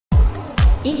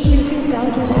in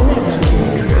 2011.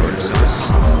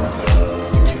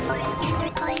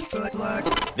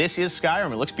 This is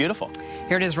Skyrim. It looks beautiful.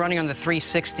 Here it is running on the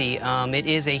 360. It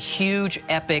is a huge,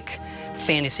 epic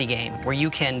fantasy game where you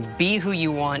can be who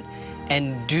you want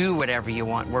and do whatever you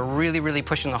want. We're really, really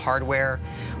pushing the hardware.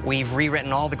 We've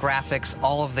rewritten all the graphics,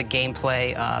 all of the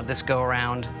gameplay this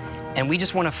go-around, and we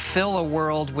just want to fill a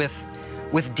world with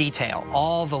detail.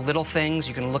 All the little things.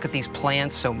 You can look at these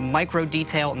plants, so micro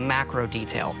detail, macro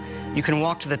detail. You can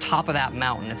walk to the top of that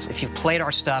mountain. If you've played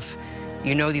our stuff,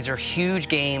 you know these are huge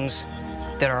games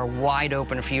that are wide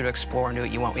open for you to explore and do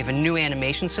what you want. We have a new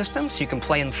animation system, so you can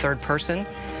play in third person.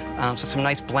 So some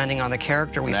nice blending on the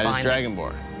character. That is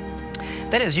Dragonborn.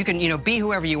 That is, you can be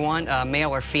whoever you want,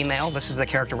 male or female. This is the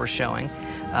character we're showing.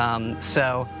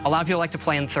 So a lot of people like to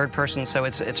play in third person, so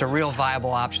it's a real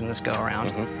viable option this go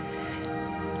around.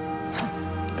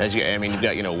 As you, you've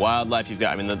got wildlife. You've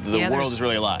got the world is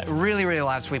really alive. Really, really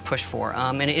alive. So we push for,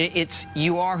 and it's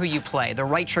you are who you play. The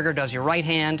right trigger does your right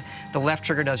hand. The left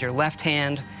trigger does your left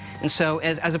hand. And so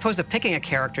as opposed to picking a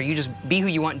character, you just be who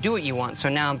you want, do what you want. So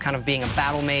now I'm kind of being a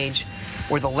battle mage,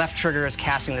 where the left trigger is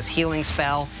casting this healing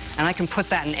spell, and I can put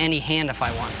that in any hand if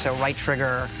I want. So right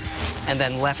trigger, and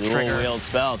then left trigger. Wield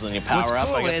spells, and then you power up.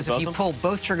 What's cool is if you pull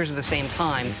both triggers at the same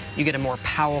time, you get a more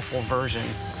powerful version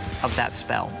of that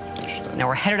spell. Now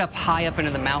we're headed up high up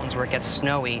into the mountains where it gets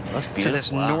snowy to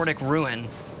this Nordic ruin.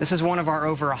 This is one of our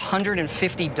over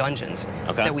 150 dungeons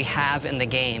that we have in the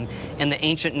game, and the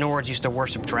ancient Nords used to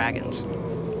worship dragons.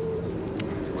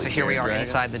 So here we are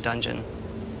inside the dungeon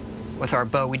with our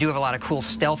bow. We do have a lot of cool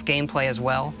stealth gameplay as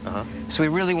well. So we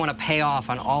really want to pay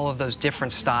off on all of those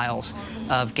different styles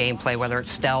of gameplay, whether it's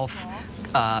stealth,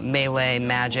 melee,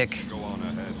 magic.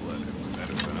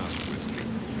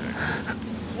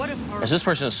 As this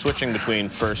person is switching between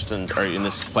first and, or in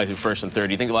this playthrough first and third,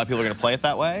 do you think a lot of people are going to play it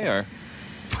that way, or?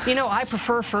 I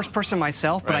prefer first person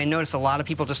myself, but I notice a lot of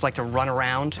people just like to run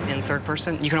around in third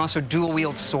person. You can also dual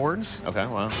wield swords. Okay,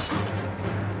 wow.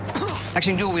 Actually, you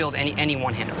can dual wield any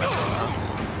one-handed weapons.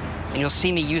 And you'll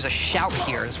see me use a shout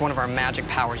here. It's one of our magic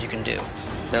powers you can do.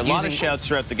 There are a lot of shouts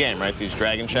throughout the game, right? These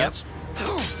dragon shouts?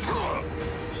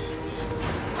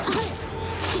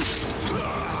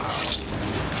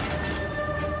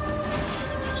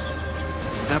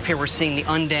 And up here we're seeing the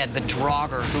undead, the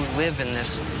Draugr, who live in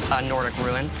this Nordic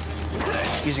ruin.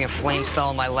 Using a flame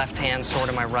spell in my left hand, sword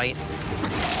in my right.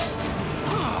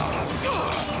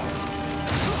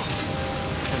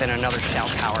 And then another shout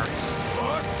power.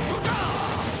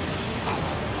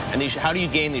 And how do you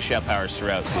gain these shout powers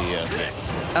throughout the game?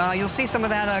 You'll see some of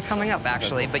that coming up,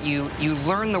 actually. But you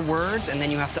learn the words, and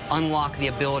then you have to unlock the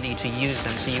ability to use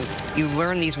them. So you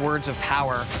learn these words of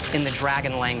power in the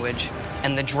dragon language.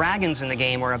 And the dragons in the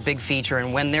game are a big feature,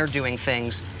 and when they're doing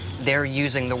things, they're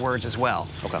using the words as well.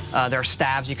 There are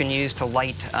staves you can use to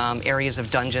light areas of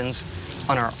dungeons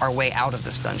on our way out of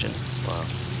this dungeon. Wow.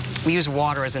 We use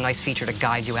water as a nice feature to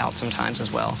guide you out sometimes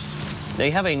as well. Now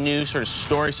you have a new sort of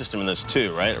story system in this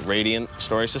too, right? A Radiant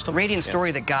story system? Radiant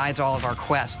story that guides all of our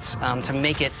quests to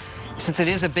make it, since it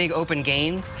is a big open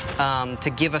game,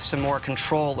 to give us some more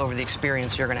control over the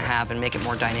experience you're going to have and make it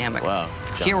more dynamic. Wow.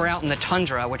 Here we're out in the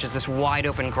tundra, which is this wide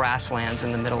open grasslands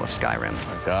in the middle of Skyrim.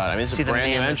 Oh my God, this is a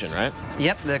brand new engine, right?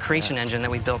 Yep, the creation engine that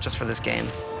we built just for this game.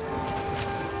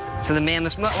 So the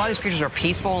mammoths, a lot of these creatures are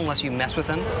peaceful unless you mess with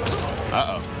them.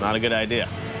 Uh-oh, not a good idea.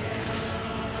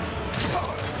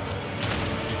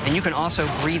 And you can also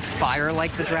breathe fire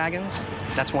like the dragons.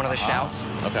 That's one of the shouts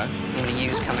I'm going to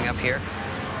use coming up here.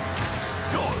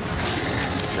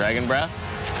 Dragon breath.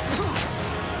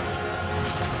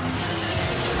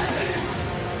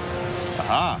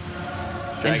 Aha.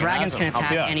 And dragons can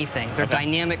attack anything. They're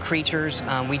dynamic creatures.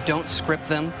 We don't script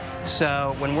them.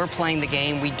 So when we're playing the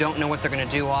game, we don't know what they're going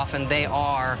to do often. They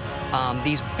are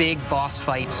these big boss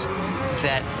fights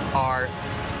that are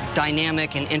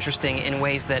dynamic and interesting in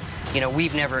ways that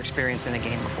we've never experienced in a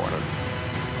game before.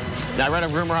 Now, I read a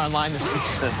rumor online this week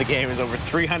that the game is over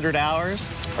 300 hours,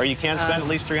 or you can spend at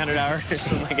least 300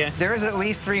 hours in the game. There is at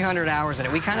least 300 hours in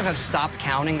it. We kind of have stopped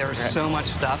counting. There's so much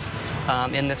stuff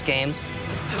in this game.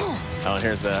 Oh, and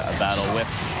here's a battle with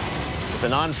a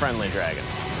non-friendly dragon.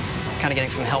 Kind of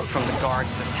getting some help from the guards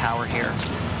of this tower here.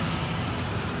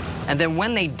 And then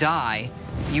when they die,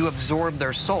 you absorb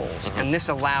their souls, and this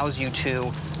allows you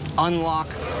to unlock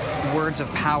words of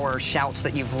power, shouts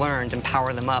that you've learned, and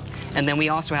power them up. And then we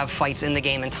also have fights in the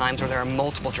game and times where there are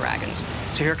multiple dragons.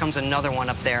 So here comes another one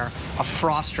up there, a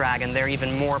frost dragon. They're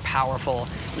even more powerful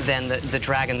than the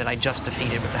dragon that I just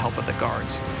defeated with the help of the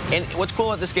guards. And what's cool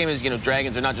about this game is,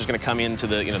 dragons are not just going to come into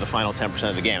the, the final 10%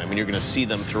 of the game. I mean, you're going to see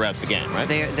them throughout the game, right?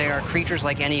 They are creatures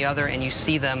like any other, and you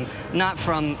see them not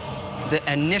from the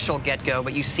initial get-go,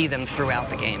 but you see them throughout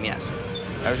the game, yes.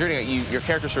 I was reading your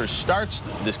character sort of starts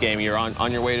this game. You're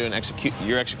on your way to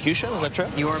your execution. Is that true?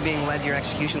 You are being led to your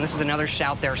execution. This is another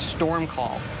shout there, Storm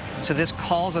Call. So this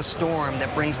calls a storm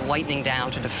that brings lightning down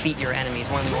to defeat your enemies.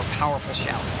 One of the more powerful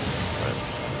shouts. Right.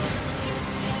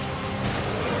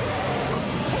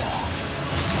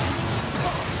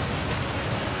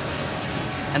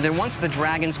 And then once the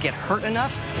dragons get hurt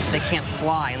enough, they can't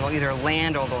fly, and they'll either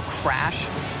land or they'll crash.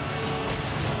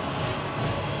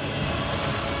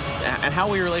 And how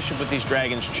will your relationship with these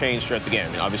dragons change throughout the game?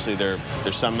 I mean, obviously,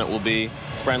 there's some that will be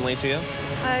friendly to you.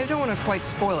 I don't want to quite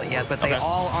spoil it yet, but they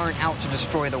all aren't out to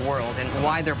destroy the world. And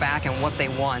why they're back and what they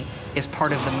want is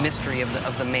part of the mystery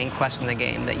of the main quest in the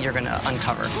game that you're going to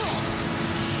uncover.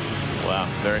 Wow,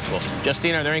 very cool.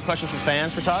 Justine, are there any questions from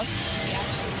fans for Todd?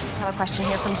 I have a question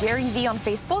here from Jerry V on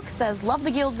Facebook. Says, love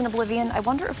the guilds in Oblivion. I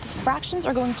wonder if the factions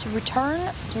are going to return.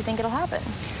 Do you think it'll happen?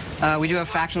 We do have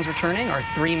factions returning. Our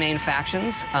three main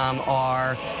factions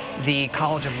are the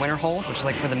College of Winterhold, which is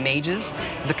like for the mages,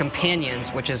 the Companions,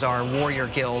 which is our warrior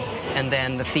guild, and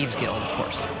then the Thieves Guild, of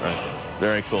course. Right.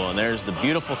 Very cool. And there's the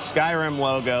beautiful Skyrim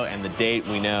logo, and the date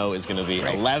we know is going to be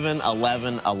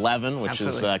 11/11/11, which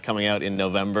is coming out in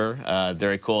November.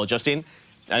 Very cool. Justine,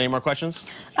 any more questions?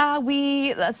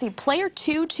 Let's see,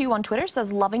 Player22 on Twitter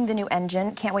says, loving the new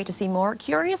engine. Can't wait to see more.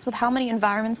 Curious with how many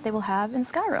environments they will have in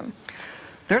Skyrim.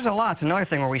 There's a lot. It's another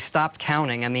thing where we stopped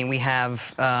counting. I mean, we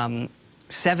have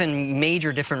 7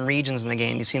 major different regions in the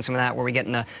game. You've seen some of that where we get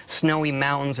into snowy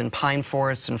mountains and pine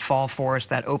forests and fall forests,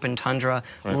 that open tundra,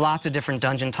 lots of different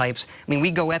dungeon types. I mean,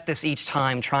 we go at this each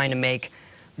time trying to make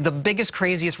the biggest,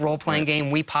 craziest role-playing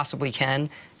game we possibly can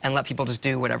and let people just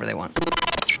do whatever they want.